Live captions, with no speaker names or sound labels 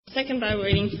Second Bible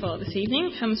reading for this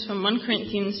evening comes from 1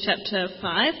 Corinthians chapter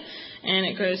 5, and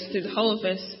it goes through the whole of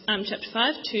chapter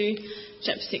 5 to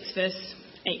chapter 6, verse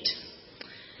 8.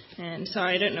 And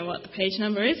sorry, I don't know what the page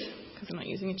number is, because I'm not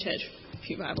using a church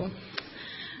pew Bible.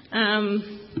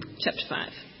 Chapter 5.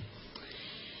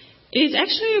 It is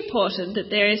actually reported that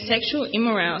there is sexual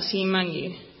immorality among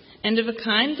you, and of a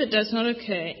kind that does not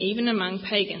occur even among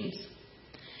pagans.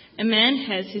 A man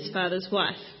has his father's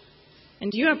wife,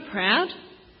 and you are proud?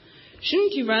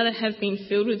 Shouldn't you rather have been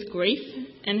filled with grief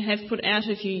and have put out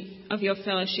of your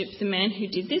fellowship the man who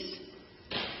did this?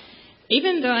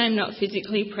 Even though I am not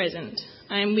physically present,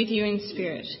 I am with you in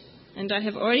spirit, and I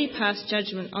have already passed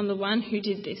judgment on the one who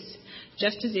did this,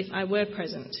 just as if I were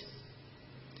present.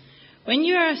 When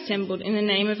you are assembled in the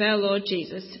name of our Lord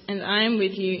Jesus, and I am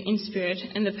with you in spirit,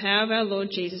 and the power of our Lord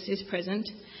Jesus is present,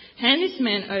 hand this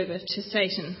man over to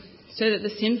Satan, so that the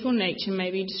sinful nature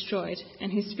may be destroyed,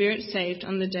 and his spirit saved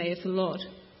on the day of the Lord.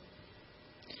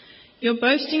 Your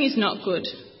boasting is not good.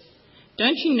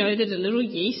 Don't you know that a little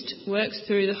yeast works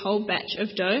through the whole batch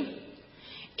of dough?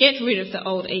 Get rid of the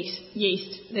old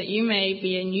yeast, that you may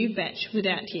be a new batch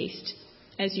without yeast,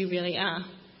 as you really are.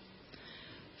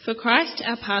 For Christ,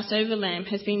 our Passover lamb,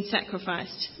 has been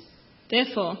sacrificed.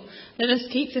 Therefore, let us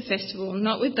keep the festival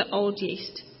not with the old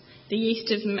yeast, the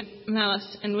yeast of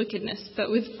malice and wickedness,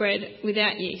 but with bread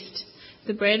without yeast,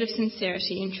 the bread of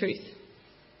sincerity and truth.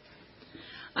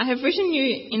 I have written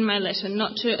you in my letter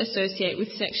not to associate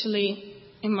with sexually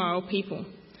immoral people,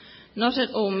 not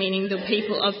at all meaning the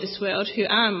people of this world who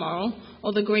are immoral,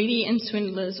 or the greedy and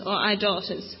swindlers or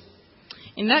idolaters.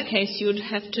 In that case, you would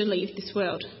have to leave this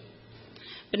world.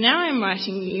 But now I am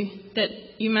writing you that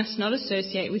you must not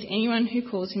associate with anyone who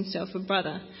calls himself a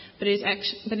brother, but is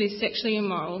sexually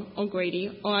immoral, or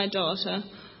greedy, or idolater,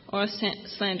 or a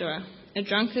slanderer, a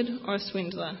drunkard, or a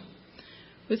swindler.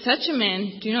 With such a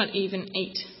man, do not even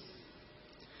eat.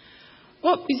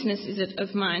 What business is it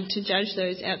of mine to judge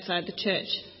those outside the church?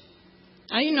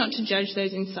 Are you not to judge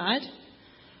those inside?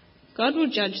 God will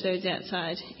judge those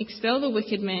outside. Expel the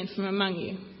wicked man from among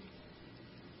you.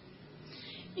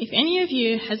 If any of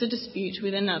you has a dispute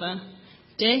with another,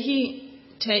 dare he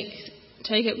take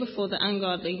it before the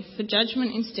ungodly for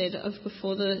judgment instead of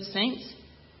before the saints?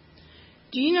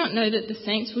 Do you not know that the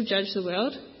saints will judge the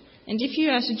world? And if you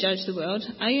are to judge the world,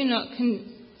 are you not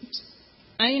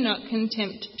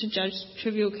contempt to judge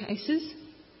trivial cases?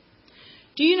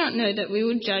 Do you not know that we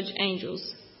will judge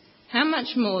angels? How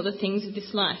much more the things of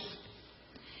this life?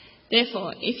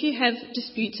 Therefore, if you have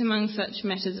disputes among such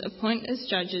matters, appoint as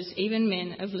judges even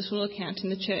men of little account in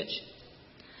the church.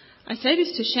 I say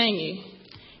this to shame you.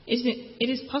 It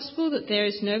is possible that there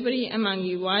is nobody among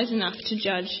you wise enough to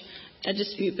judge a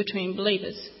dispute between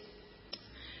believers.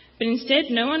 But instead,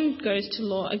 no one goes to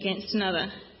law against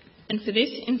another, and for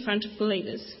this in front of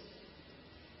believers.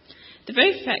 The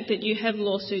very fact that you have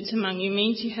lawsuits among you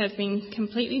means you have been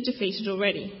completely defeated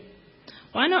already.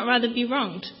 Why not rather be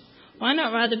wronged? Why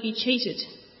not rather be cheated?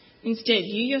 Instead,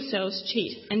 you yourselves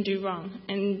cheat and do wrong,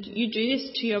 and you do this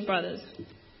to your brothers.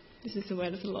 This is the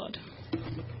word of the Lord.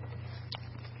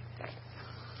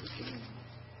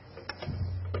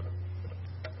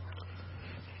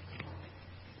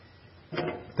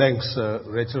 Thanks,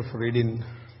 Rachel, for reading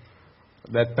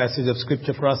that passage of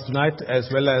Scripture for us tonight, as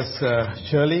well as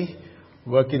Shirley,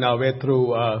 working our way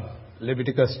through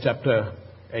Leviticus chapter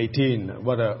 18.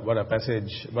 What a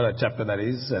passage, what a chapter that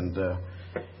is. And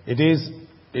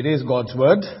it is God's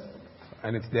word,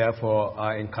 and it's there for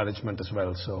our encouragement as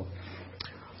well. So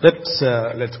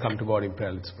let's come to God in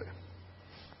prayer. Let's pray.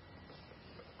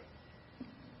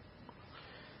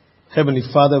 Heavenly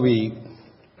Father, we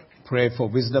pray for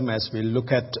wisdom as we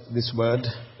look at this word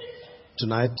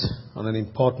tonight on an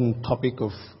important topic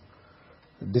of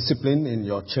discipline in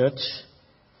your church.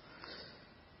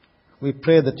 We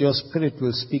pray that your Spirit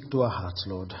will speak to our hearts,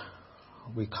 Lord.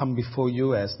 We come before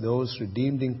you as those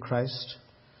redeemed in Christ.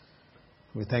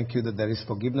 We thank you that there is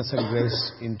forgiveness and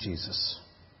grace in Jesus.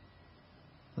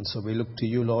 And so we look to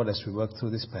you, Lord, as we work through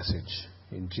this passage.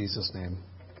 In Jesus' name,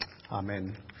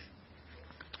 amen.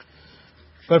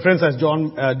 Well, friends, as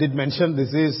John did mention,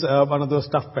 this is one of those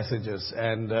tough passages.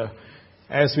 And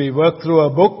as we work through a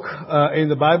book in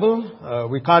the Bible,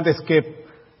 we can't escape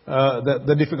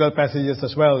the difficult passages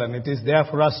as well, and it is there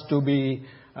for us to be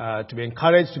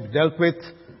encouraged, to be dealt with,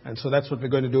 and so that's what we're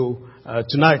going to do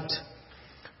tonight.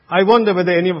 I wonder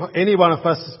whether any one of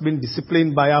us has been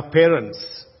disciplined by our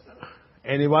parents.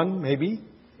 Anyone, maybe,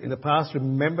 in the past?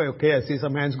 Remember? Okay, I see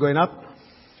some hands going up.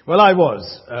 Well, I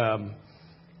was.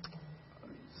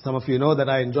 Some of you know that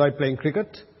I enjoy playing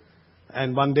cricket,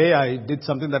 and one day I did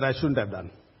something that I shouldn't have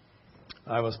done.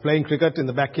 I was playing cricket in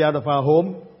the backyard of our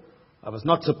home. I was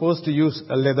not supposed to use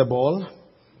a leather ball.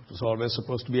 It was always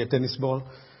supposed to be a tennis ball.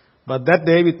 But that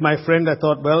day with my friend, I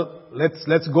thought, well,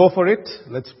 let's go for it.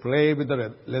 Let's play with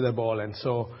the leather ball. And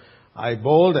so I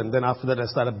bowled, and then after that I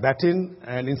started batting.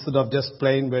 And instead of just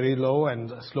playing very low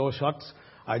and slow shots,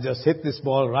 I just hit this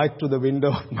ball right to the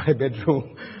window of my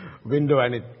bedroom window,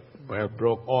 and it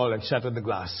broke all and shattered the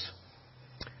glass.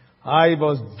 I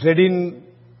was dreading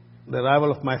the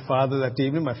arrival of my father that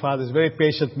evening. My father is a very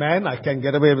patient man. I can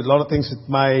get away with a lot of things with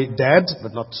my dad,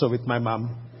 but not so with my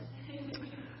mum.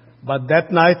 But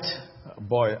that night,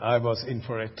 boy, I was in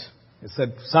for it. He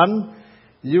said, son,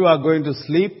 you are going to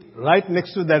sleep right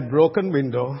next to that broken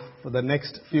window for the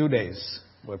next few days.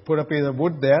 We'll put up in the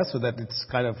wood there so that it's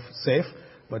kind of safe,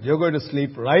 but you're going to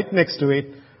sleep right next to it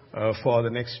for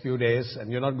the next few days,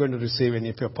 and you're not going to receive any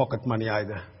of your pocket money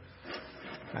either.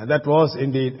 And that was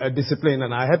indeed a discipline,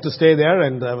 and I had to stay there,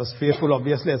 and I was fearful,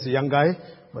 obviously, as a young guy,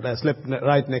 but I slept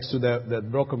right next to the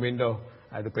broken window.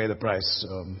 I had to pay the price.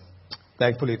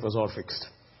 Thankfully, it was all fixed.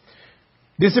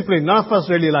 Discipline, none of us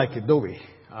really like it, do we?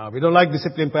 We don't like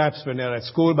discipline perhaps when you're at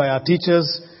school by our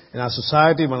teachers. In our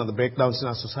society, one of the breakdowns in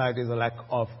our society is the lack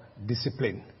of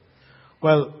discipline.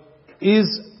 Well,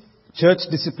 is church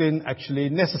discipline actually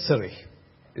necessary?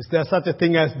 Is there such a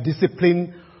thing as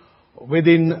discipline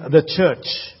within the church?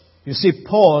 You see,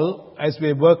 Paul, as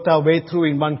we worked our way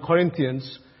through in 1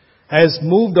 Corinthians, has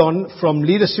moved on from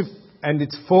leadership and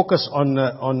its focus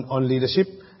on leadership,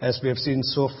 as we have seen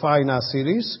so far in our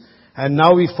series. And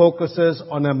now he focuses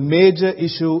on a major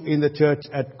issue in the church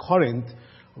at Corinth,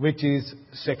 which is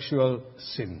sexual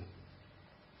sin.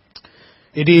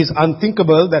 It is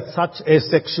unthinkable that such a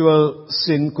sexual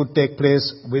sin could take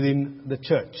place within the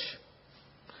church.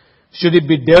 Should it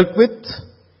be dealt with,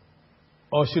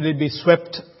 or should it be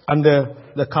swept under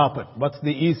the carpet? What's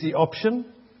the easy option?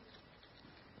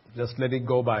 Just let it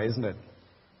go by, isn't it?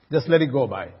 Just let it go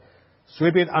by.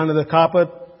 Sweep it under the carpet.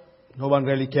 No one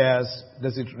really cares.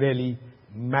 Does it really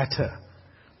matter?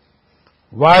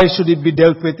 Why should it be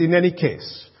dealt with in any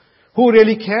case? Who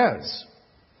really cares?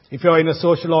 If you're in a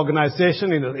social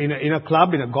organization, in a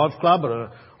club, in a golf club,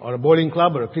 or a bowling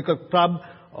club, or a cricket club,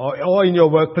 or in your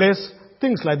workplace,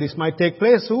 things like this might take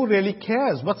place. Who really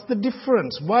cares? What's the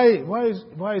difference? Why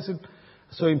is it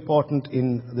so important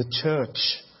in the church?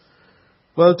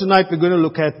 Well, tonight we're going to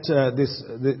look at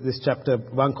this chapter,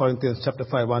 1 Corinthians chapter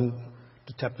 5, 1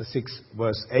 to chapter 6,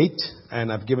 verse 8,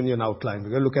 and I've given you an outline. We're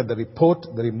going to look at the report,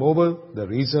 the removal, the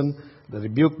reason, the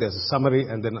rebuke. There's a summary,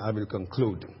 and then I will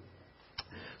conclude.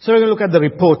 So we're going to look at the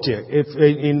report here.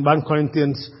 In 1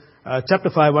 Corinthians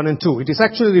chapter 5, 1 and 2, it is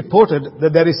actually reported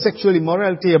that there is sexual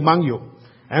immorality among you,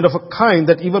 and of a kind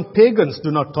that even pagans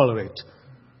do not tolerate.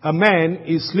 A man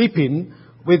is sleeping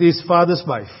with his father's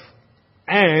wife,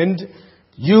 and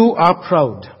you are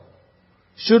proud.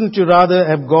 Shouldn't you rather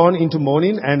have gone into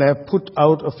mourning and have put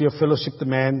out of your fellowship the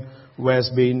man who has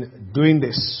been doing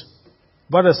this?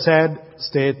 What a sad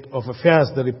state of affairs.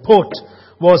 The report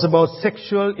was about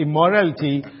sexual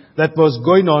immorality that was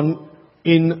going on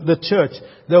in the church.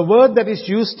 The word that is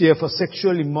used here for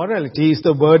sexual immorality is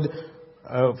the word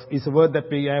that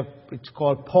we have, it's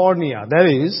called porneia. That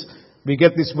is, we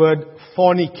get this word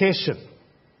fornication.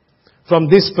 From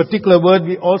this particular word,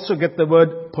 we also get the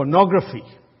word pornography.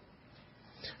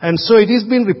 And so it has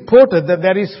been reported that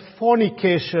there is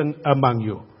fornication among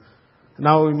you.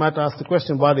 Now we might ask the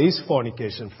question, what is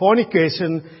fornication?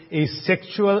 Fornication is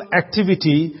sexual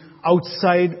activity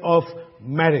outside of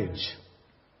marriage.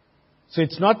 So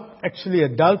it's not actually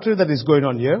adultery that is going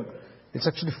on here. It's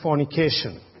actually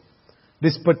fornication.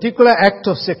 This particular act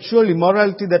of sexual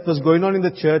immorality that was going on in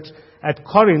the church at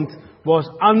Corinth was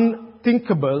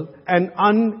unthinkable and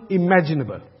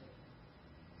unimaginable.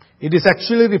 It is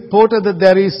actually reported that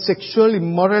there is sexual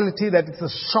immorality that is a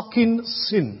shocking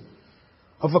sin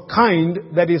of a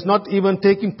kind that is not even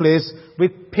taking place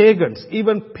with pagans.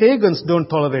 Even pagans don't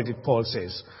tolerate it, Paul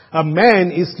says. A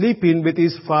man is sleeping with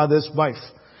his father's wife.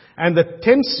 And the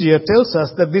tense here tells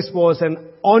us that this was an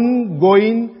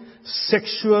ongoing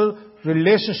sexual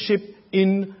relationship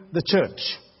in the church.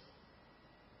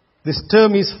 This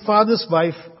term, his father's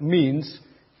wife, means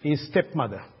his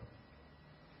stepmother.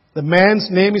 The man's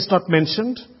name is not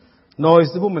mentioned, nor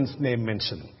is the woman's name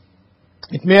mentioned.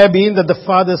 It may have been that the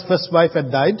father's first wife had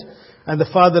died, and the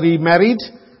father remarried,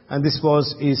 and this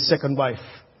was his second wife.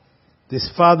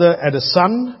 This father had a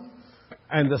son,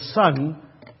 and the son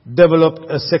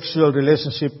developed a sexual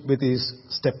relationship with his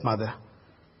stepmother.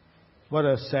 What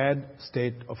a sad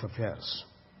state of affairs.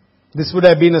 This would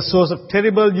have been a source of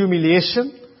terrible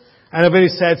humiliation and a very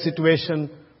sad situation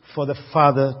for the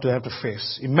father to have to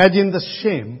face. Imagine the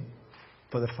shame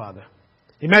for the father.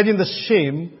 Imagine the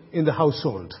shame in the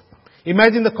household.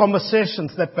 Imagine the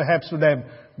conversations that perhaps would have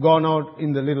gone out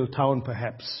in the little town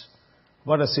perhaps.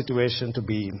 What a situation to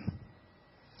be in.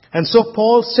 And so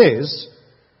Paul says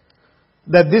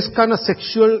that this kind of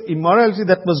sexual immorality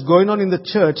that was going on in the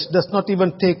church does not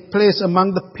even take place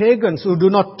among the pagans who do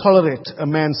not tolerate a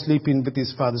man sleeping with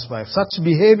his father's wife. Such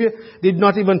behavior did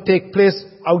not even take place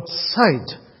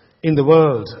outside in the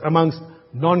world amongst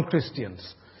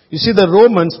non-Christians. You see, the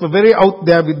Romans were very out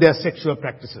there with their sexual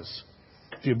practices.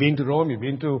 If you've been to Rome, you've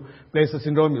been to places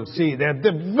in Rome, you'll see they're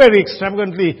very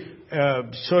extravagantly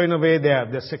showing away their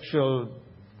sexual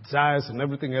desires and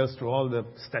everything else to all the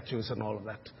statues and all of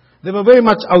that. They were very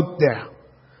much out there.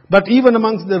 But even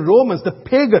amongst the Romans, the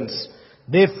pagans,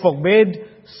 they forbade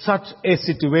such a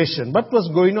situation. What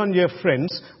was going on here,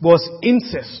 friends, was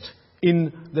incest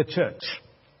in the church.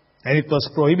 And it was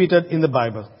prohibited in the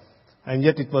Bible. And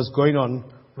yet it was going on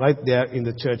right there in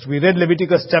the church. We read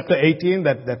Leviticus chapter 18,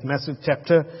 that massive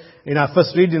chapter in our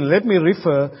first reading. Let me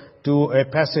refer to a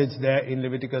passage there in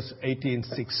Leviticus 18,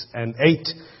 6 and 8.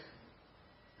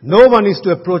 No one is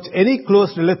to approach any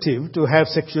close relative to have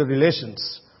sexual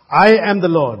relations. I am the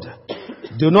Lord.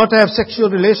 Do not have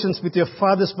sexual relations with your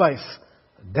father's wife.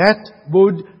 That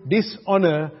would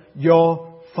dishonor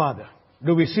your father.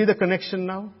 Do we see the connection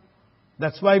now?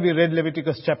 That's why we read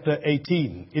Leviticus chapter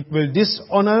 18. It will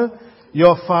dishonor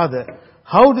your father.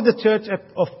 How did the church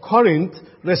of Corinth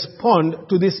respond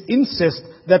to this incest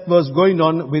that was going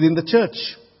on within the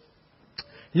church?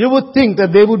 You would think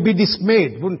that they would be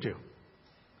dismayed, wouldn't you?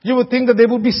 You would think that they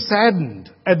would be saddened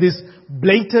at this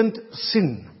blatant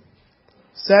sin.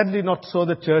 Sadly, not so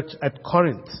the church at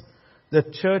Corinth. The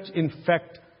church, in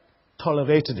fact,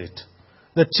 tolerated it.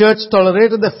 The church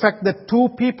tolerated the fact that two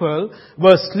people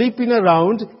were sleeping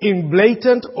around in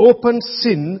blatant, open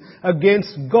sin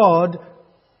against God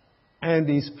and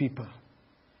His people.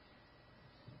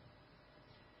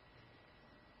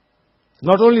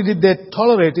 Not only did they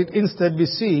tolerate it, instead we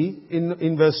see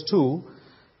in verse 2,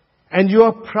 and you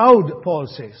are proud, Paul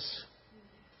says.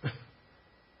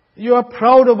 You are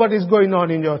proud of what is going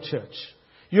on in your church.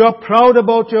 You are proud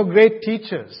about your great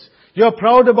teachers. You are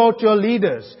proud about your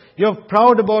leaders. You are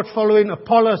proud about following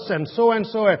Apollos and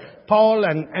Paul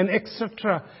and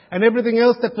etc. and everything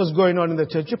else that was going on in the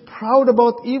church. You're proud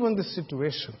about even this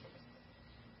situation.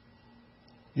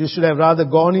 You should have rather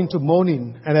gone into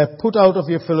mourning and have put out of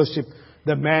your fellowship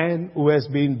the man who has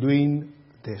been doing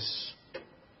this.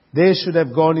 They should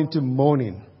have gone into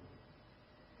mourning.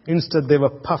 Instead, they were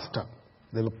puffed up.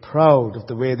 They were proud of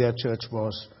the way their church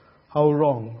was. How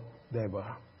wrong they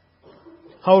were.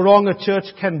 How wrong a church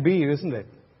can be, isn't it?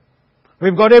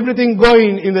 We've got everything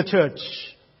going in the church.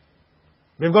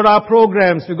 We've got our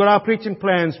programs, we've got our preaching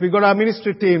plans, we've got our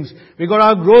ministry teams, we've got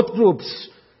our growth groups,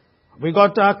 we've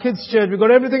got our kids' church, we've got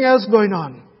everything else going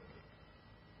on.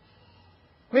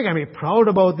 We can be proud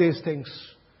about these things.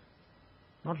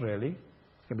 Not really.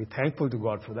 We can be thankful to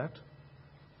God for that.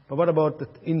 But what about the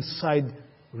inside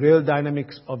real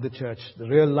dynamics of the church, the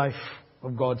real life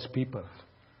of God's people?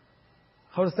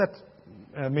 How does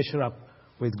that measure up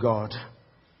with God?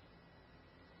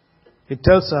 It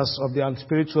tells us of the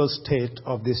unspiritual state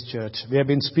of this church. We have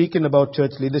been speaking about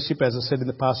church leadership, as I said, in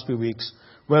the past few weeks.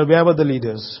 Well, where were the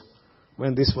leaders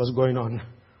when this was going on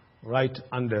right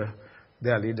under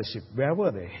their leadership? Where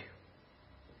were they?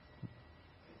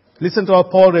 Listen to how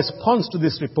Paul responds to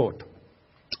this report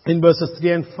in verses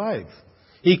 3 and 5.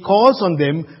 He calls on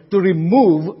them to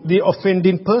remove the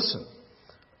offending person.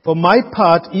 For my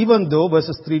part, even though,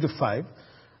 verses 3 to 5,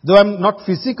 though I am not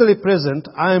physically present,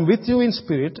 I am with you in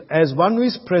spirit, as one who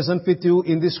is present with you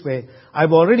in this way. I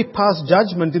have already passed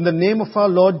judgment in the name of our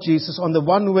Lord Jesus on the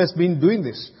one who has been doing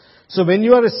this. So when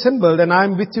you are assembled and I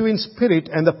am with you in spirit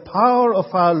and the power of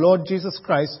our Lord Jesus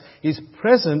Christ is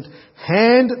present,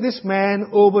 hand this man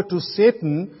over to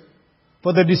Satan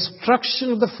for the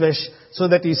destruction of the flesh so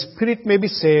that his spirit may be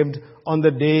saved on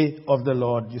the day of the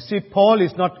Lord. You see, Paul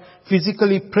is not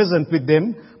physically present with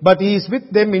them, but he is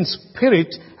with them in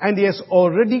spirit and he has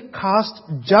already cast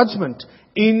judgment.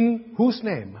 In whose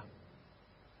name?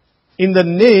 In the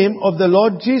name of the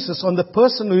Lord Jesus on the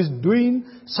person who is doing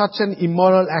such an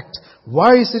immoral act.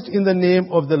 Why is it in the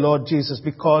name of the Lord Jesus?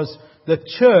 Because the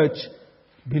church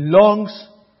belongs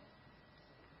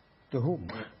to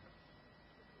whom?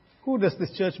 Who does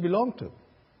this church belong to?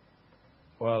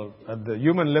 Well, at the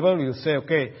human level, you say,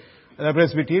 okay, the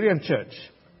Presbyterian church.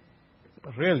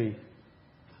 But really,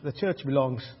 the church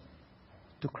belongs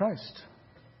to Christ.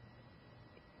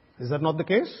 Is that not the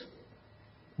case?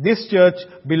 This church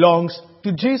belongs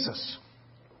to Jesus.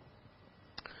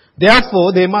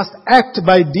 Therefore, they must act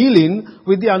by dealing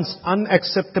with the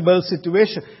unacceptable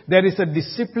situation. There is a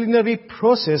disciplinary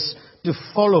process to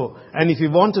follow. And if you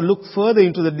want to look further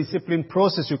into the discipline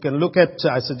process, you can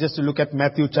I suggest you look at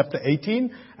Matthew chapter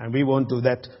 18, and we won't do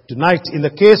that tonight. In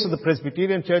the case of the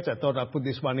Presbyterian Church, I thought I'll put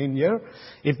this one in here.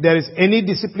 If there is any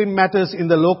discipline matters in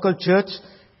the local church,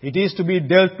 it is to be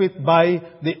dealt with by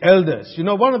the elders. You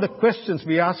know, one of the questions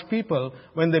we ask people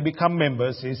when they become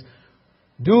members is,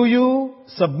 do you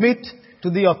submit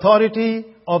to the authority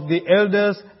of the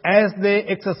elders as they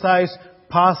exercise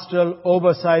pastoral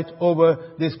oversight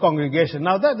over this congregation?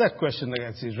 Now that question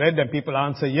is read and people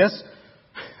answer yes.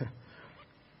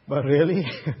 But really,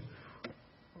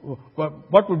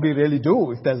 what would we really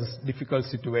do if there's a difficult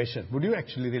situation? Would you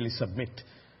actually really submit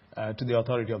to the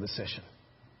authority of the session?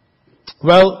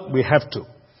 Well, we have to.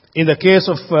 In the case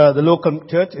of the local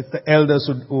church, it's the elders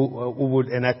who would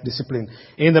enact discipline.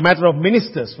 In the matter of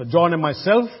ministers, for John and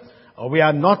myself, we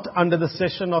are not under the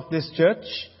session of this church.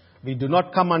 We do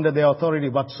not come under their authority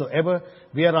whatsoever.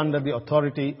 We are under the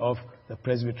authority of the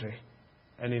presbytery.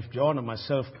 And if John or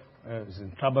myself is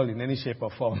in trouble in any shape or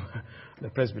form, the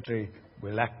presbytery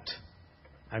will act.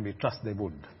 And we trust they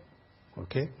would.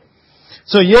 Okay?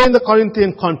 So here in the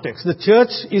Corinthian context, the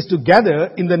church is to gather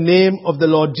in the name of the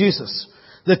Lord Jesus.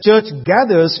 The church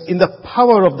gathers in the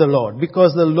power of the Lord,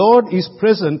 because the Lord is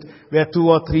present where 2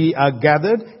 or 3 are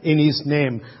gathered in His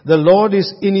name. The Lord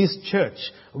is in His church.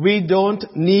 We don't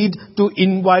need to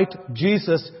invite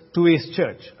Jesus to His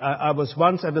church. I was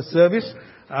once at a service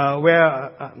where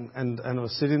I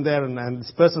was sitting there, and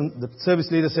this person, the service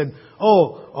leader, said,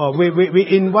 we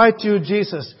invite you,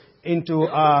 Jesus, into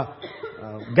our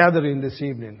gathering this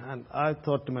evening. And I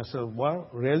thought to myself, well,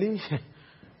 really?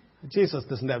 Jesus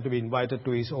doesn't have to be invited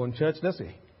to His own church, does He?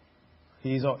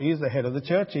 He's the head of the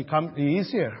church. He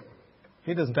is here.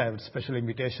 He doesn't have a special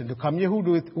invitation to come here. Who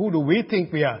do we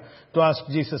think we are to ask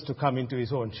Jesus to come into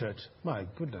His own church? My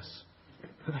goodness.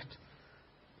 Right.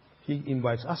 He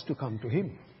invites us to come to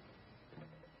Him.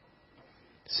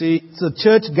 See, the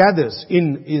church gathers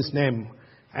in His name.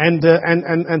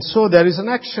 And so there is an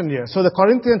action here. So the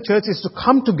Corinthian church is to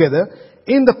come together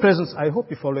in the presence. I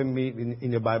hope you're following me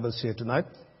in your Bibles here tonight.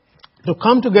 To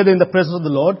come together in the presence of the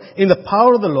Lord, in the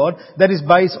power of the Lord, that is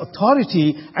by His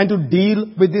authority, and to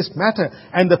deal with this matter.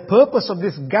 And the purpose of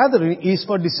this gathering is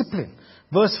for discipline.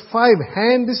 Verse 5,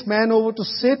 hand this man over to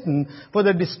Satan for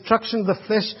the destruction of the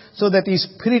flesh, so that his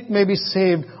spirit may be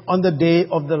saved on the day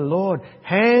of the Lord.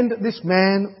 Hand this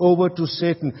man over to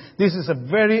Satan. This is a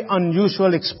very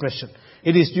unusual expression.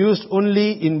 It is used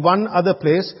only in one other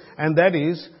place, and that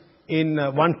is in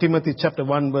 1 Timothy chapter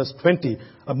 1 verse 20.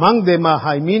 Among them are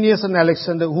Hymenaeus and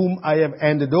Alexander, whom I have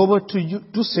handed over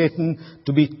to Satan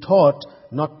to be taught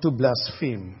not to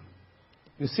blaspheme.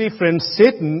 You see, friends,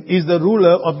 Satan is the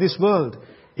ruler of this world.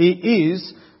 He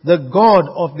is the god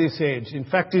of this age. In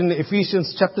fact, in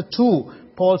Ephesians chapter 2,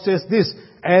 Paul says this,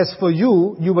 as for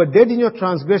you, you were dead in your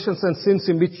transgressions and sins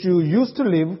in which you used to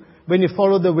live when you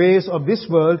followed the ways of this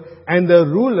world and the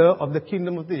ruler of the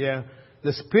kingdom of the air,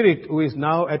 the Spirit who is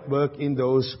now at work in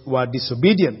those who are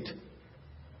disobedient.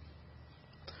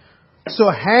 So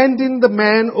handing the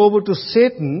man over to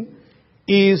Satan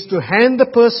is to hand the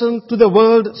person to the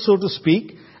world, so to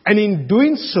speak, and in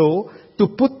doing so, to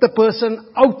put the person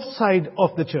outside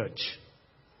of the church.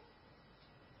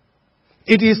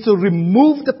 It is to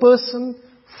remove the person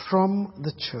from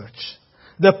the church.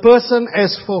 The person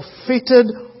has forfeited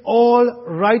all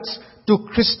rights to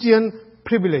Christian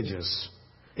privileges.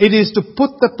 It is to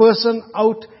put the person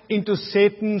out into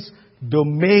Satan's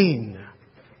domain.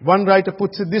 One writer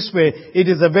puts it this way, it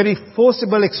is a very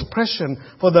forcible expression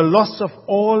for the loss of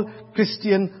all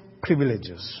Christian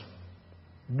privileges.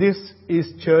 This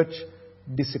is church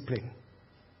discipline.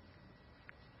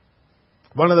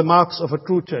 One of the marks of a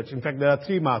true church, in fact there are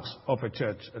 3 marks of a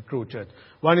true church.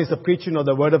 One is the preaching of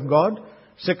the Word of God.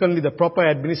 Secondly, the proper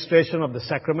administration of the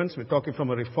sacraments. We're talking from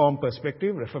a Reformed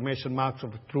perspective, Reformation marks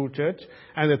of a true church.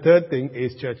 And the third thing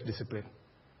is church discipline.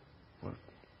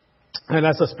 And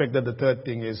I suspect that the third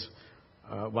thing is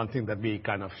one thing that we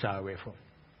kind of shy away from.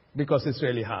 Because it's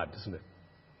really hard, isn't it?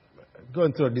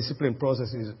 Going through a discipline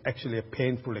process is actually a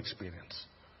painful experience.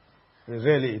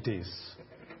 Really it is.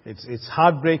 It's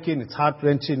heartbreaking, it's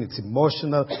heart-wrenching, it's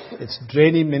emotional, it's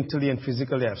draining mentally and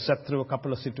physically. I've sat through a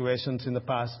couple of situations in the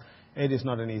past. It is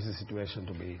not an easy situation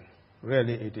to be in.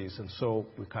 Really it is. And so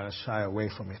we kind of shy away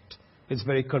from it. It's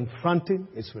very confronting,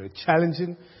 it's very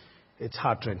challenging, it's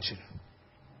heart-wrenching.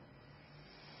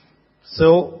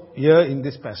 So here in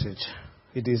this passage,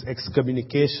 it is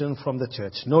excommunication from the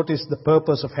church. Notice the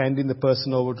purpose of handing the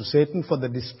person over to Satan for the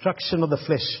destruction of the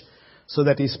flesh, so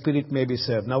that his spirit may be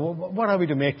saved. Now, what are we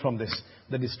to make from this?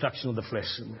 The destruction of the flesh.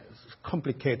 It's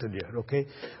complicated here, okay?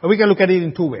 We can look at it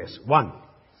in two ways. One,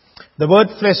 the word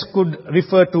flesh could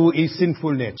refer to his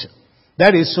sinful nature.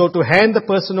 That is, so to hand the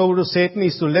person over to Satan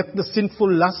is to let the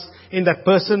sinful lust in that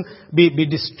person be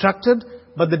distracted.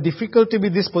 But the difficulty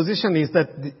with this position is that,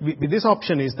 with this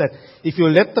option is that if you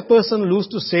let the person loose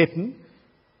to Satan,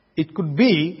 it could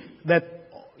be that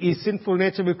his sinful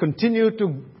nature will continue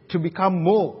to become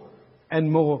more and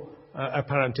more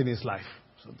apparent in his life.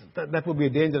 So that would be a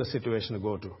dangerous situation to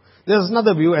go to. There's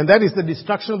another view, and that is the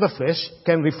destruction of the flesh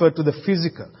can refer to the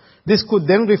physical. This could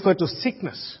then refer to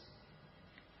sickness,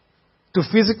 to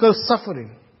physical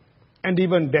suffering, and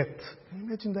even death. Can you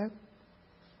imagine that?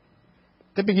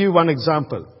 Let me give you one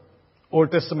example.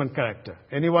 Old Testament character.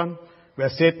 Anyone? Where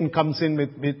Satan comes in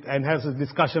and has a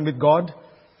discussion with God.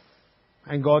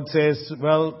 And God says,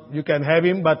 well, you can have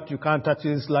him, but you can't touch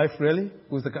his life, really.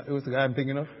 Who's the guy I'm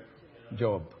thinking of?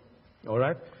 Job. All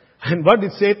right? And what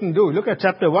did Satan do? Look at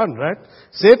chapter 1, right?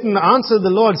 Satan answered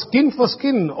the Lord, skin for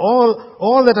skin,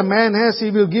 all that a man has he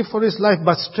will give for his life,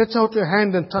 but stretch out your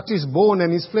hand and touch his bone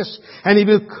and his flesh, and he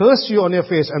will curse you on your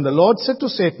face. And the Lord said to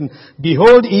Satan,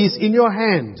 behold, he is in your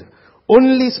hand.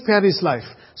 Only spare his life.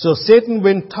 So Satan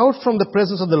went out from the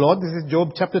presence of the Lord. This is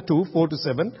Job chapter 2,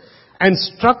 4-7. And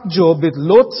struck Job with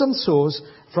loathsome sores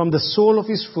from the sole of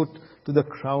his foot to the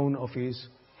crown of his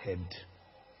head.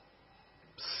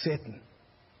 Satan.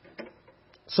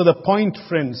 So the point,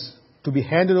 friends, to be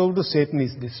handed over to Satan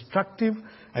is destructive,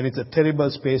 and it's a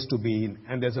terrible space to be in.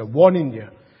 And there's a warning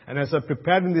here. And as I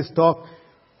prepared in this talk,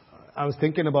 I was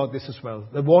thinking about this as well.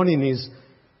 The warning is,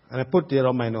 and I put here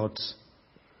on my notes,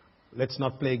 let's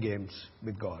not play games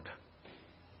with God.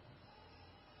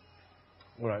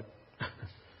 All right.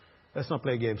 Let's not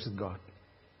play games with God.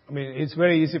 I mean, it's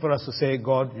very easy for us to say,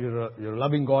 God, you're a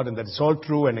loving God, and that is all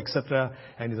true, and etc.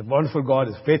 And He's a wonderful God,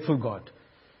 He's a faithful God.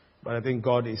 But I think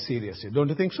God is serious here. Don't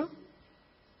you think so?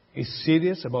 He's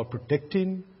serious about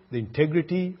protecting the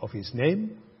integrity of His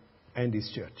name and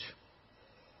His church.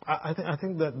 I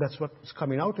think that's what's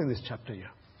coming out in this chapter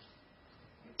here.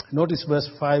 Notice verse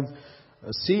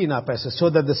 5c in our passage. So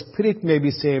that the spirit may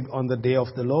be saved on the day of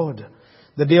the Lord.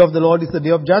 The day of the Lord is the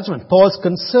day of judgment. Paul's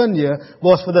concern here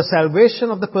was for the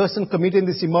salvation of the person committing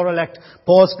this immoral act.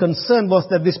 Paul's concern was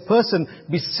that this person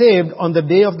be saved on the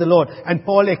day of the Lord. And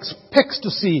Paul expects to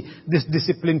see this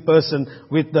disciplined person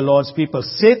with the Lord's people.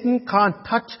 Satan can't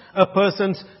touch a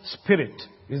person's spirit.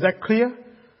 Is that clear?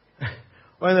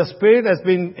 When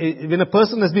a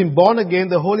person has been born again,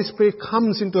 the Holy Spirit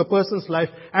comes into a person's life,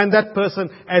 and that person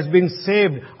has been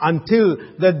saved until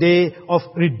the day of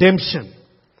redemption.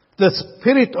 The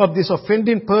spirit of this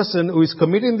offending person who is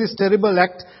committing this terrible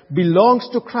act belongs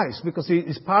to Christ because he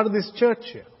is part of this church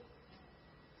here.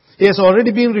 He has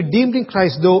already been redeemed in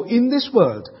Christ, though in this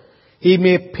world he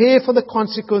may pay for the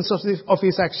consequences of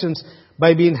his actions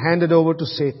by being handed over to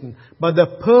Satan. But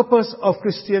the purpose of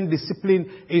Christian discipline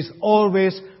is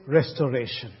always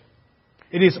restoration.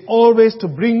 It is always to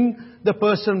bring the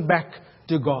person back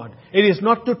to God. It is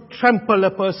not to trample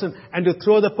a person and to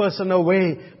throw the person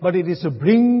away, but it is to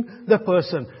bring the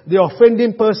person, the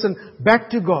offending person, back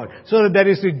to God, so that there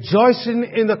is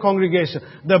rejoicing in the congregation.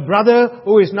 The brother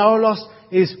who is now lost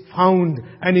is found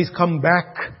and is come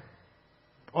back,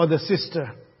 or the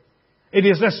sister. It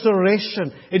is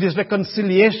restoration. It is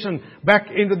reconciliation back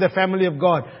into the family of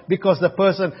God, because the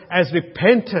person has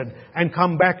repented and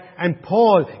come back, and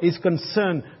Paul is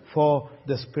concerned for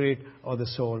the spirit or the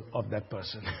soul of that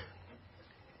person.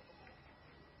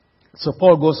 So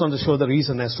Paul goes on to show the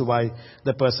reason as to why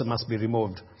the person must be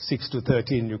removed.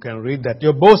 6-13, you can read that.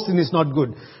 Your boasting is not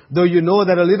good, though you know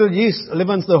that a little yeast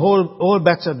leavens the whole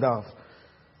batch of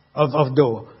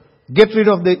dough. Get rid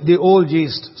of the old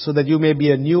yeast, so that you may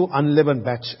be a new unleavened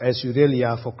batch, as you really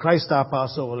are, for Christ our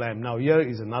Passover Lamb. Now here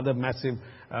is another massive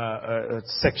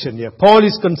section here. Paul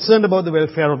is concerned about the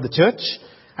welfare of the church,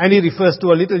 and he refers to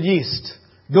a little yeast.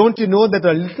 Don't you know that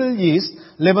a little yeast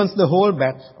leavens the whole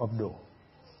batch of dough?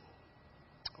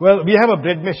 Well, we have a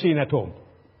bread machine at home.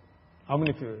 How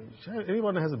many of you?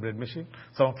 Anyone has a bread machine?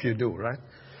 Some of you do, right?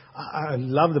 I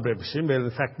love the bread machine. Well,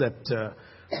 the fact that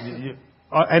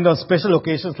and on special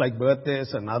occasions like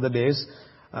birthdays and other days,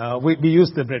 we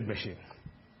use the bread machine.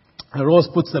 Rose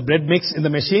puts the bread mix in the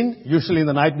machine, usually in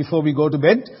the night before we go to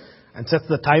bed, and sets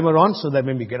the timer on so that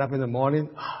when we get up in the morning,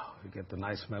 we get the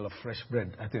nice smell of fresh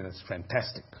bread. I think that's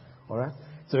fantastic. All right?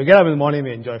 So we get up in the morning,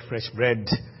 we enjoy fresh bread.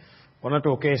 One or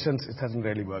two occasions, it hasn't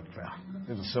really worked well.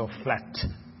 It was so flat.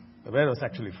 The bread was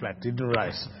actually flat. It didn't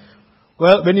rise.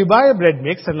 Well, when you buy a bread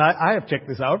mix, and I have checked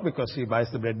this out because he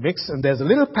buys the bread mix, and there's a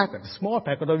little packet, a small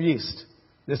packet of yeast.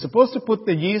 They're supposed to put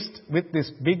the yeast with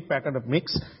this big packet of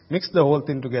mix the whole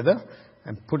thing together,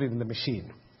 and put it in the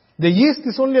machine. The yeast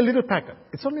is only a little packet.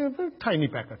 It's only a very tiny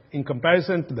packet in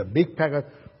comparison to the big packet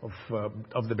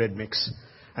of the bread mix.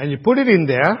 And you put it in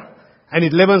there, and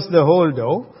it leavens the whole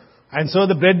dough, and so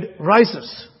the bread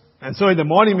rises. And so in the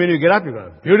morning when you get up, you've got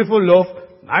a beautiful loaf,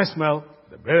 nice smell,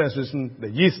 the bread has risen, the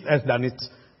yeast has done its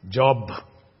job.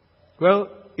 Well,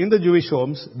 in the Jewish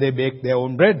homes, they baked their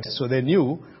own bread, so they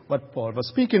knew what Paul was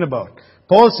speaking about.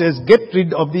 Paul says, get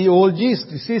rid of the old yeast.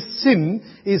 You see, sin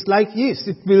is like yeast.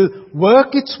 It will work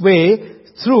its way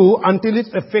through until it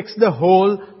affects the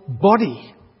whole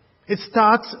body. It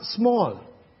starts small,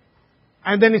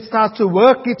 and then it starts to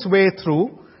work its way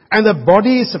through, and the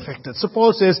body is affected. So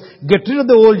Paul says, get rid of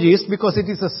the old yeast because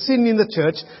it is a sin in the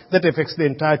church that affects the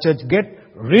entire church. Get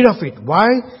rid of it. Why?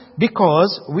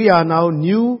 Because we are now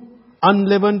new,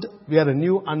 unleavened. We are a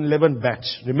new unleavened batch.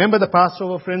 Remember the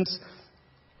Passover, friends?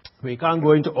 We can't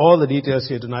go into all the details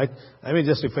here tonight. Let me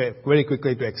just refer very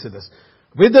quickly to Exodus.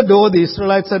 With the dough the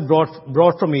Israelites had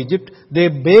brought from Egypt, they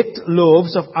baked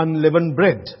loaves of unleavened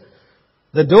bread.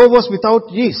 The dough was without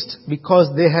yeast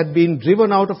because they had been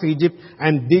driven out of Egypt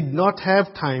and did not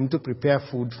have time to prepare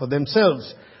food for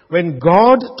themselves. When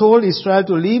God told Israel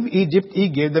to leave Egypt, He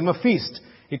gave them a feast.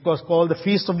 It was called the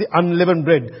Feast of the Unleavened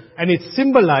Bread. And it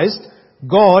symbolized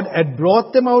God had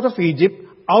brought them out of Egypt,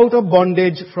 out of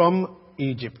bondage from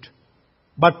Egypt.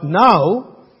 But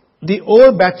now, the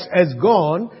old batch has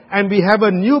gone and we have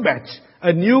a new batch,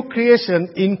 a new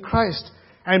creation in Christ.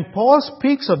 And Paul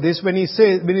speaks of this when he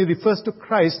refers to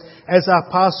Christ as our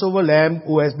Passover lamb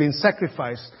who has been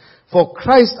sacrificed. For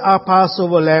Christ our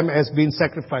Passover lamb has been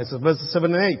sacrificed. Verses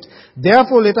 7 and 8.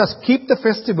 Therefore let us keep the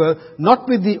festival not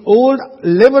with the old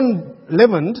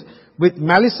leavened with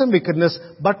malice and wickedness,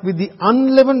 but with the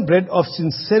unleavened bread of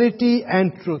sincerity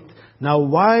and truth. Now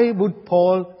why would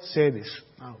Paul say this?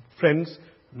 Now friends,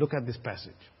 look at this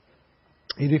passage.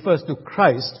 He refers to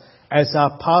Christ as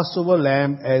our Passover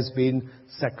lamb has been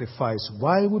sacrificed.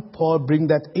 Why would Paul bring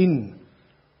that in?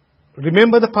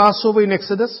 Remember the Passover in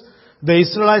Exodus? The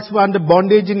Israelites were under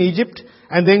bondage in Egypt,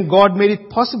 and then God made it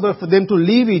possible for them to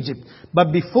leave Egypt.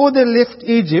 But before they left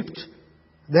Egypt,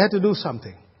 they had to do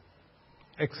something.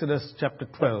 Exodus chapter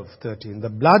 12:13. The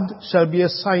blood shall be a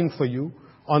sign for you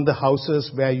on the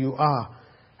houses where you are.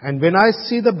 And when I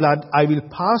see the blood, I will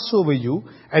pass over you,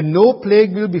 and no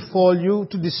plague will befall you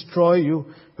to destroy you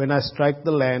when I strike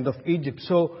the land of Egypt.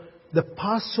 So, the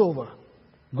Passover,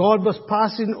 God was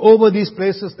passing over these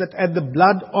places that had the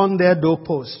blood on their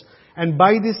doorposts. And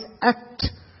by this act,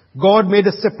 God made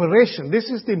a separation. This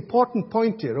is the important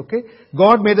point here, okay?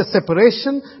 God made a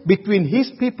separation between His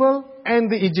people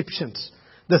and the Egyptians.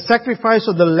 The sacrifice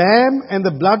of the lamb and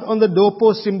the blood on the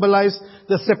doorpost symbolized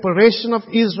the separation of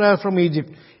Israel from Egypt.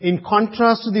 In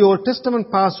contrast to the Old Testament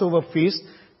Passover feast,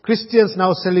 Christians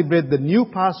now celebrate the new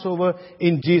Passover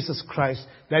in Jesus Christ.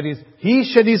 That is, He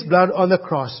shed His blood on the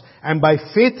cross, and by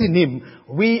faith in Him,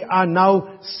 we are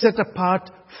now set apart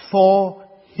for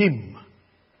Him.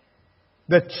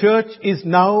 The church is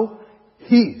now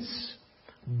His,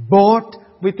 bought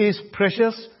with His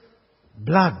precious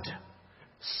blood,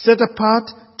 set apart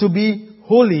to be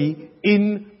holy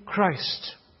in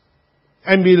Christ.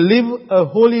 And we live a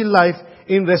holy life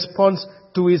in response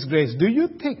to His grace. Do you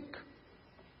think?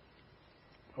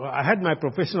 Well, I had my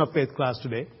profession of faith class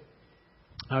today.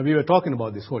 We were talking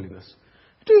about this holiness.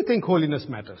 Do you think holiness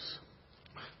matters?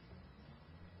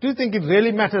 Do you think it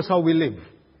really matters how we live?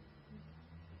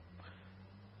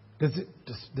 Does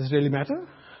it really matter?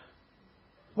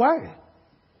 Why?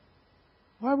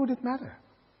 Why would it matter?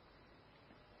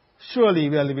 Surely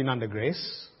we are living under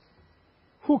grace.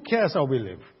 Who cares how we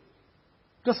live?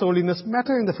 Does holiness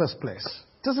matter in the first place?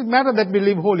 Does it matter that we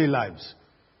live holy lives?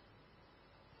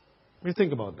 We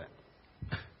think about that.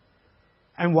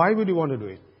 And why would you want to do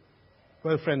it?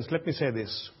 Well, friends, let me say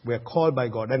this. We are called by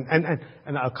God.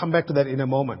 And I'll come back to that in a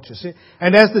moment, you see.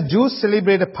 And as the Jews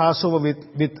celebrated Passover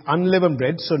with unleavened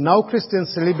bread, so now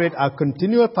Christians celebrate our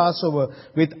continual Passover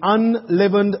with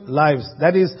unleavened lives.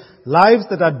 That is, lives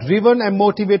that are driven and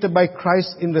motivated by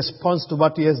Christ in response to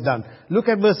what He has done. Look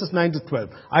at verses 9 to 12.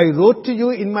 I wrote to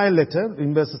you in my letter,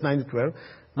 in verses 9 to 12,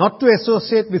 not to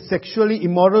associate with sexually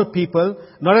immoral people,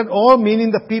 not at all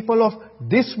meaning the people of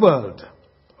this world.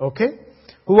 Okay?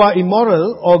 Who are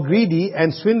immoral or greedy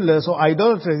and swindlers or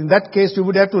idolaters. In that case, you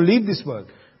would have to leave this world.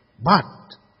 But,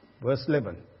 verse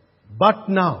 11, but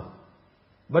now.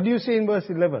 What do you say in verse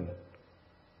 11?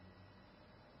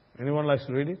 Anyone likes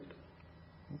to read it?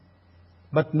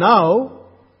 But now,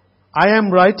 I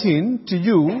am writing to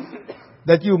you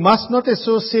that you must not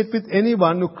associate with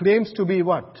anyone who claims to be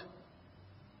what?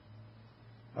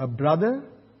 a brother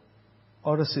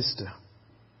or a sister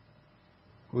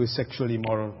who is sexually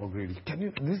immoral or greedy.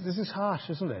 This is harsh,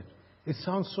 isn't it? It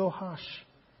sounds so harsh.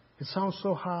 It sounds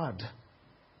so hard.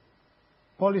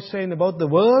 Paul is saying about the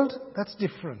world, that's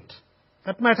different.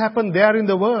 That might happen there in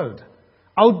the world,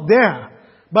 out there.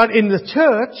 But in the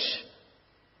church,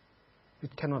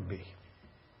 it cannot be.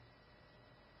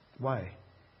 Why?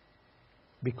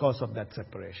 Because of that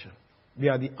separation. We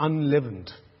are the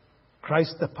unleavened.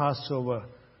 Christ the Passover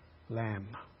Lamb.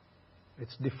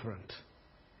 It's different.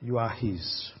 You are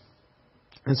His.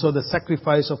 And so the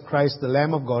sacrifice of Christ, the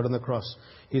Lamb of God on the cross,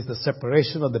 is the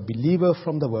separation of the believer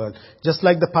from the world. Just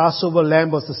like the Passover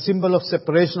Lamb was the symbol of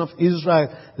separation of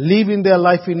Israel, leaving their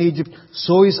life in Egypt,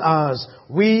 so is ours.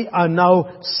 We are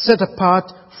now set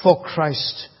apart for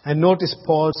Christ. And notice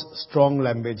Paul's strong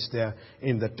language there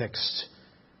in the text.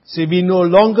 See, we no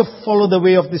longer follow the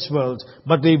way of this world,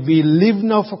 but we live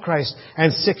now for Christ.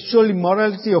 And sexual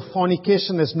immorality or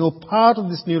fornication is no part of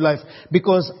this new life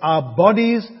because our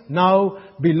bodies now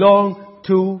belong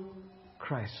to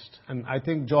Christ. And I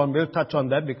think John will touch on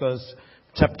that because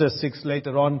chapter 6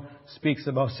 later on speaks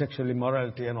about sexual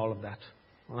immorality and all of that.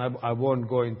 And I won't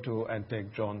go into and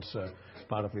take John's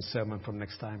part of his sermon from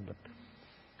next time. But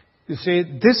you see,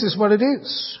 this is what it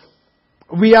is.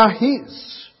 We are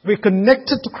His. We're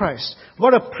connected to Christ.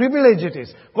 What a privilege it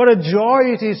is. What a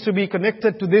joy it is to be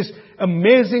connected to this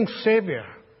amazing Savior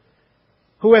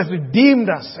who has redeemed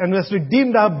us and has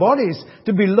redeemed our bodies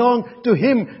to belong to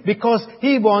Him because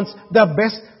He wants the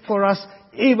best for us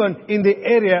even in the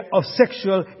area of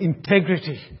sexual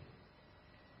integrity.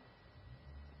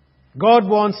 God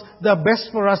wants the best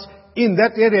for us in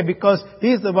that area because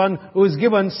He's the one who is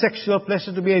given sexual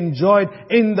pleasure to be enjoyed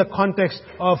in the context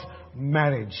of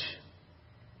marriage.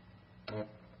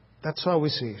 That's how we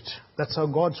see it. That's how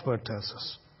God's Word tells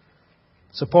us.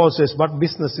 So Paul says, what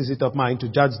business is it of mine to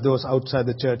judge those outside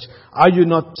the church? Are you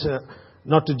not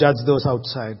to judge those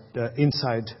outside,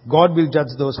 inside? God will judge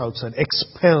those outside.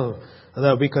 Expel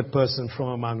the wicked person from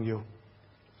among you.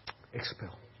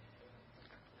 Expel.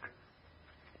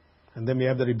 And then we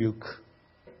have the rebuke,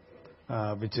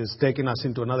 which is taking us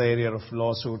into another area of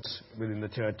lawsuits within the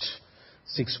church,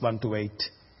 6:1-8.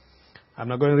 I'm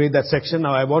not going to read that section.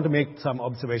 Now I want to make some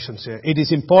observations here. It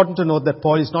is important to note that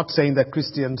Paul is not saying that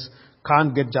Christians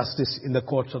can't get justice in the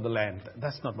courts of the land.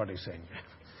 That's not what he's saying.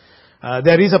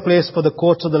 There is a place for the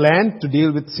courts of the land to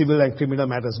deal with civil and criminal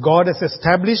matters. God has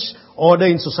established order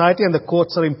in society and the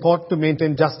courts are important to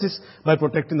maintain justice by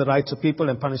protecting the rights of people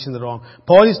and punishing the wrong.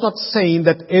 Paul is not saying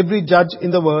that every judge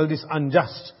in the world is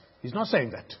unjust. He's not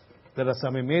saying that. There are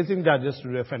some amazing judges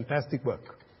who do a fantastic work.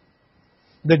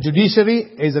 The judiciary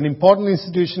is an important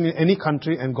institution in any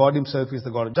country and God Himself is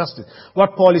the God of justice.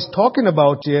 What Paul is talking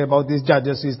about here, about these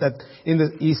judges, is that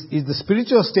is the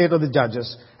spiritual state of the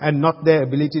judges and not their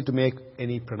ability to make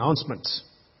any pronouncements.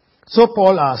 So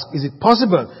Paul asks, is it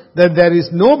possible that there is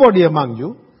nobody among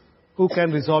you who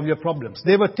can resolve your problems?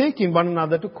 They were taking one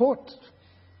another to court.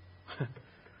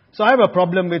 So I have a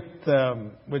problem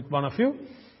with one of you.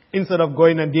 Instead of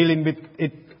going and dealing with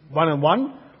it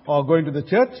one-on-one, or going to the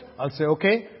church, I'll say,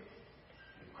 okay,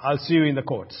 I'll see you in the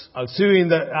courts. I'll see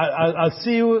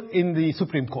you in the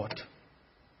Supreme Court.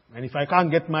 And if I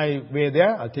can't get my way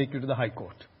there, I'll take you to the High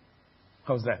Court.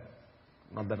 How's that?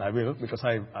 Not that I will, because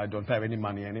I don't have any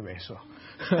money anyway, so.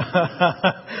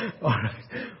 Alright.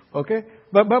 Okay?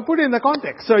 But put it in the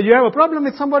context. So you have a problem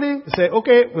with somebody, you say,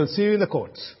 okay, we'll see you in the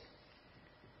courts.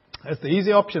 That's the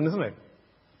easy option, isn't it?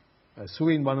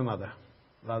 Suing one another,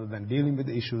 rather than dealing with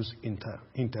the issues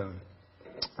internally.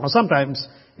 Or sometimes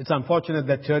it's unfortunate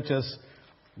that churches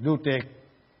do take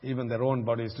even their own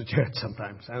bodies to church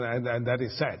sometimes, and that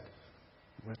is sad.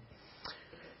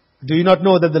 Do you not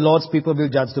know that the Lord's people will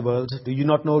judge the world? Do you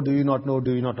not know, do you not know,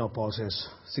 do you not know, Paul says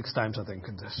 6 times I think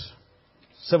in this.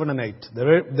 7 and 8.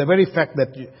 The very fact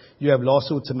that you have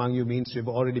lawsuits among you means you've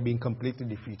already been completely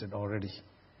defeated already.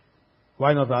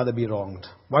 Why not rather be wronged?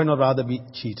 Why not rather be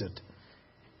cheated?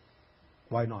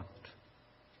 Why not?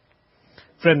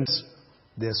 Friends,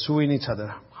 they're suing each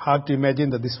other. Hard to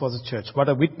imagine that this was a church. What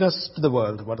a witness to the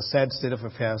world. What a sad state of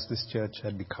affairs this church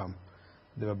had become.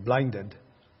 They were blinded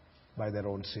by their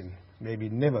own sin. May we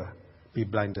never be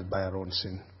blinded by our own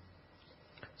sin.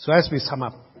 So as we sum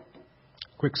up,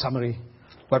 quick summary.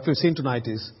 What we've seen tonight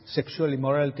is sexual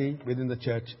immorality within the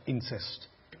church, incest.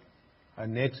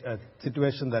 A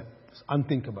situation that's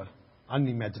unthinkable,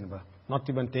 unimaginable, not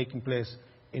even taking place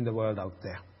in the world out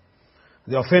there.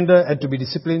 The offender had to be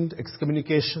disciplined,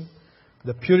 excommunication.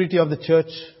 The purity of the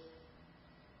church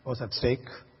was at stake.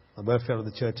 The welfare of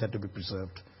the church had to be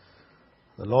preserved.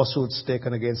 The lawsuits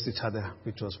taken against each other,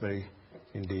 which was very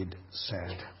indeed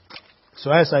sad.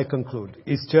 So as I conclude,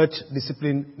 is church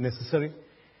discipline necessary?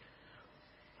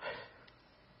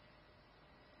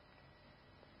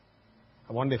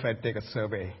 I wonder if I take a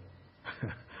survey,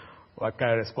 what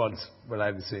kind of response will I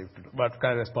receive? What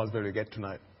kind of response will we get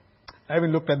tonight? I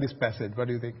haven't looked at this passage. What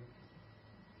do you think?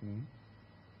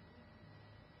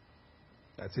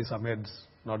 I see some heads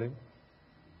nodding.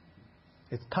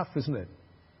 It's tough, isn't it?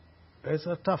 It's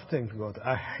a tough thing to go through.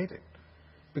 I hate it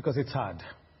because it's hard.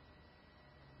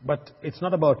 But it's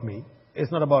not about me.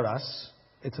 It's not about us.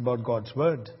 It's about God's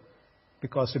word.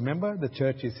 Because remember, the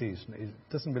church is His. It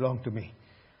doesn't belong to me.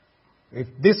 If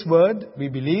this word we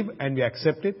believe and we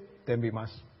accept it, then we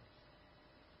must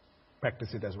practice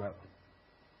it as well.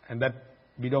 And that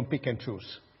we don't pick and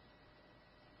choose.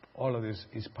 All of this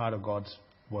is part of God's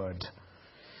word.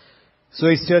 So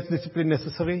is church discipline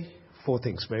necessary? 4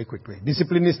 things very quickly.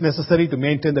 Discipline is necessary to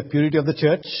maintain the purity of the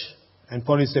church and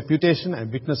for its reputation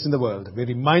and witness in the world. We're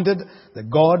reminded that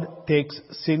God takes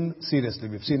sin seriously.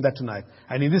 We've seen that tonight.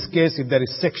 And in this case, if there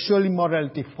is sexual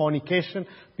immorality, fornication,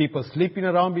 people sleeping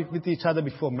around with each other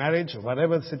before marriage, or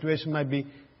whatever the situation might be,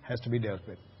 has to be dealt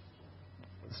with.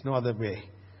 There's no other way.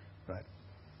 Right?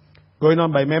 Going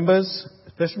on by members,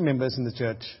 especially members in the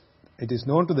church, it is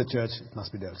known to the church, it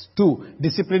must be dealt. 2,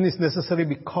 discipline is necessary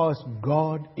because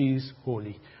God is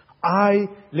holy.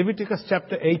 Leviticus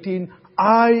chapter 18,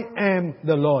 I am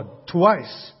the Lord.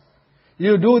 Twice.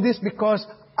 You do this because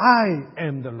I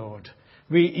am the Lord.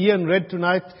 Ian read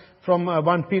tonight from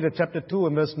 1 Peter chapter 2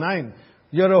 and verse 9.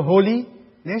 You're a holy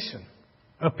nation.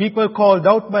 A people called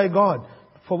out by God.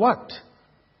 For what?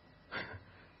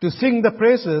 To sing the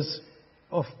praises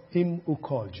of Him who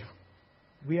called you.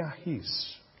 We are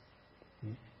His.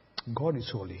 God is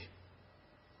holy.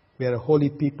 We are a holy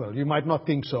people. You might not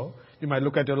think so. You might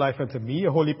look at your life and say, me,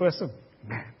 a holy person?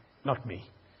 Man, not me.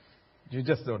 You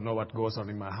just don't know what goes on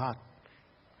in my heart.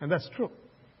 And that's true.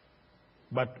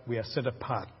 But we are set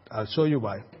apart. I'll show you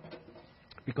why.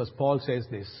 Because Paul says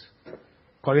this.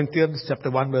 Corinthians chapter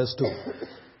 1 verse 2.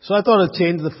 So I thought I'll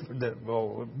change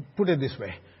put it this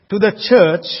way. To the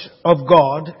church of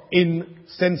God in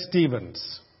St.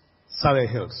 Stephen's, Surrey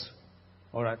Hills.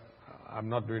 Alright. I'm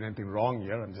not doing anything wrong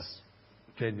here. I'm just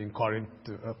changing Corinth.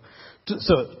 To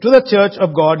the church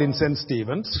of God in St.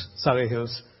 Stephen's, Surrey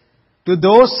Hills, to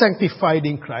those sanctified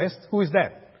in Christ. Who is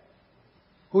that?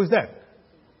 Who is that?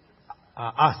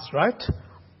 Us, right?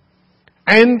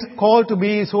 And called to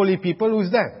be His holy people. Who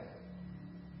is that?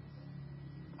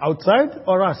 Outside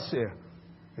or us here?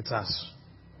 It's us.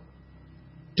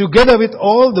 Together with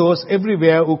all those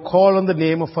everywhere who call on the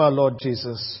name of our Lord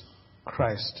Jesus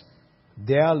Christ,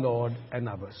 their Lord and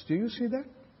ours. Do you see that?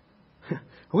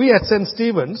 We at St.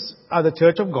 Stephen's are the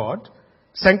church of God,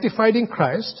 sanctified in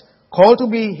Christ, called to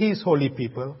be His holy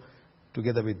people,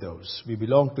 together with those. We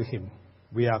belong to Him.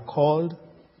 We are called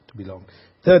to belong.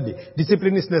 Thirdly,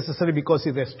 discipline is necessary because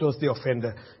it restores the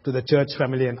offender to the church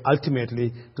family and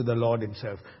ultimately to the Lord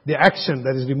Himself. The action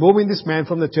that is removing this man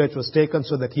from the church was taken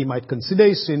so that he might consider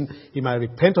his sin, he might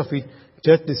repent of it.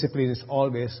 Church discipline is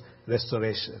always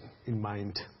restoration in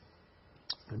mind.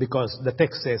 Because the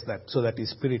text says that, so that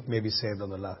his spirit may be saved on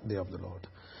the day of the Lord.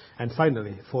 And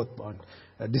finally, 4th point,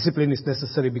 discipline is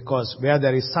necessary because where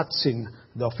there is such sin,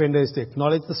 the offender is to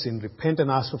acknowledge the sin, repent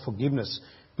and ask for forgiveness,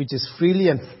 which is freely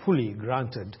and fully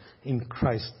granted in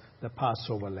Christ, the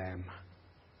Passover Lamb.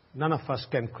 None of us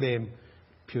can claim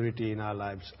purity in our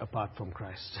lives apart from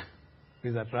Christ.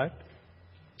 Is that right?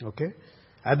 Okay?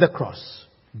 At the cross,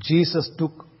 Jesus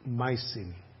took my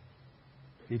sin.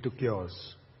 He took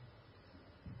yours.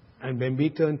 And when we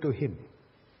turn to Him,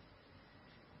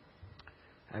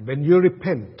 and when you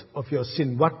repent of your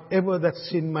sin, whatever that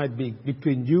sin might be,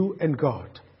 between you and God,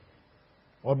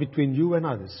 or between you and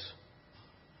others,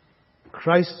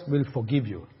 Christ will forgive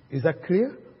you. Is that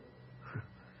clear?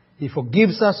 He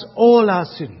forgives us all our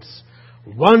sins,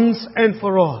 once and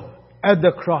for all, at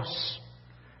the cross.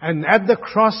 And at the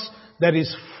cross, there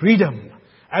is freedom.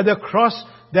 At the cross,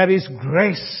 there is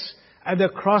grace. At the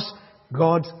cross,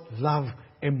 God's love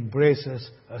embraces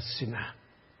a sinner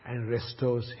and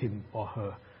restores him or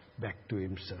her back to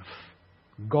Himself.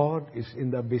 God is in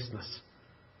the business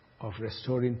of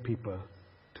restoring people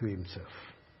to Himself.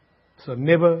 So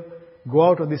never go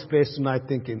out of this place tonight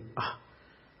thinking,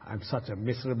 I'm such a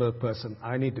miserable person.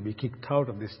 I need to be kicked out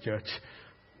of this church.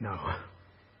 No.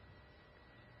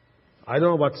 I don't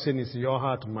know what sin is in your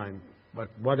heart or mine, but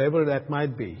whatever that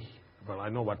might be, well, I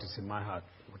know what is in my heart.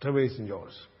 Whatever is in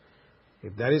yours.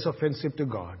 If that is offensive to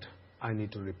God, I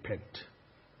need to repent.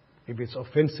 If it's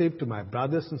offensive to my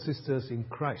brothers and sisters in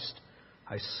Christ,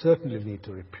 I certainly need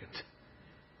to repent.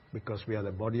 Because we are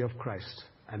the body of Christ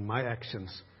and my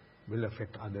actions will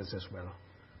affect others as well.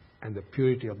 And the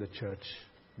purity of the church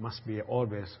must be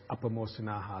always uppermost in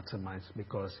our hearts and minds,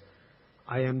 because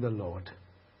I am the Lord,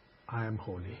 I am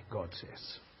holy, God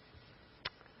says.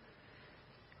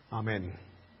 Amen.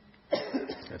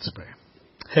 Let's pray.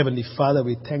 Heavenly Father,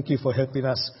 we thank you for helping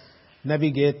us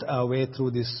navigate our way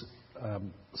through this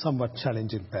somewhat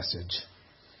challenging passage.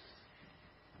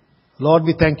 Lord,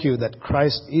 we thank you that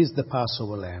Christ is the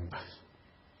Passover Lamb,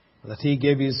 that He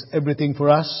gave His everything for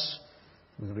us.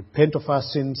 We repent of our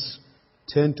sins,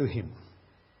 turn to Him.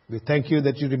 We thank you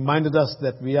that you reminded us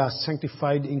that we are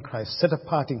sanctified in Christ, set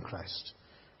apart in Christ,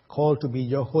 called to be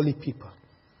your holy people.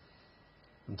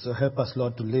 And so help us,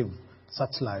 Lord, to live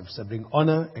such lives that bring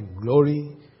honor and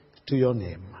glory to your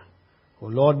name. Oh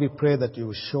Lord, we pray that you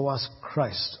will show us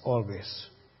Christ always,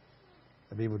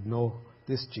 that we would know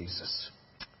this Jesus.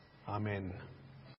 Amen.